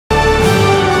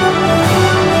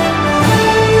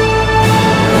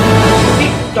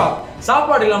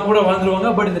சாப்பாடு இல்லாம கூட வாழ்ந்துருவாங்க.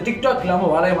 பட் இந்த டிக்டாக் இல்லாம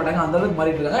வாழவே மாட்டாங்க. அந்த அளவுக்கு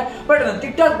மாறிட்டு இருக்காங்க. பட் இந்த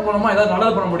டிக்டாக் மூலமா ஏதாவது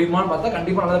நல்லது பண்ண முடியுமான்னு பார்த்தா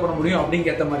கண்டிப்பா நல்லது பண்ண முடியும்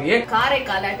அப்படிங்கிற ஏத்த மாதிரியே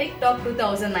காரைக்கால டிக்டாக்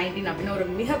 2019 அப்படின்னு ஒரு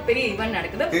மிகப்பெரிய ஈவென்ட்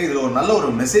நடக்குது. இதுல ஒரு நல்ல ஒரு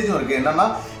மெசேஜும் இருக்கு. என்னன்னா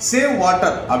சேவ்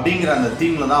வாட்டர் அப்படிங்கிற அந்த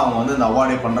தீம்ல தான் அவங்க வந்து இந்த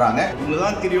அவார்டே பண்றாங்க.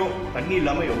 உங்களுக்கு தெரியும் தண்ணி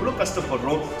இல்லாம எவ்வளவு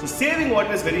கஷ்டப்படுறோம். So saving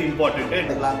water is very important.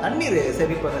 தண்ணீர்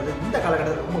சேமிப்பது இந்த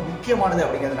காலகட்டத்தில் ரொம்ப முக்கியமானது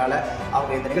அப்படிங்கிறதுனால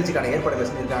அவங்க இந்த நிகழ்ச்சிக்கான ஏற்பாடுகள்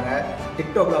செஞ்சிருக்காங்க.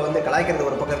 டிக்டாக்ல வந்து கலாய்க்கிறது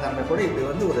ஒரு பக்கம் இருந்தாலுமே கூட இப்படி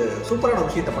வந்து ஒரு சூப்பரான ஒரு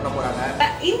விஷயத்தை பண்ண போறாங்க.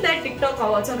 இந்த டிக்டாக்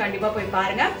அவார்ட்ஸும் கண்டிப்பா போய்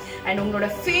பாருங்க. அண்ட் உங்களோட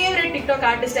ஃபேவரட் டிக்டாக்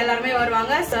ஆர்டிஸ்ட் எல்லாருமே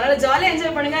வருவாங்க. ஸோ ஜாலியாக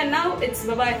என்ஜாய் பண்ணுங்க. Now it's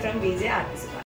bye bye from VJ artist.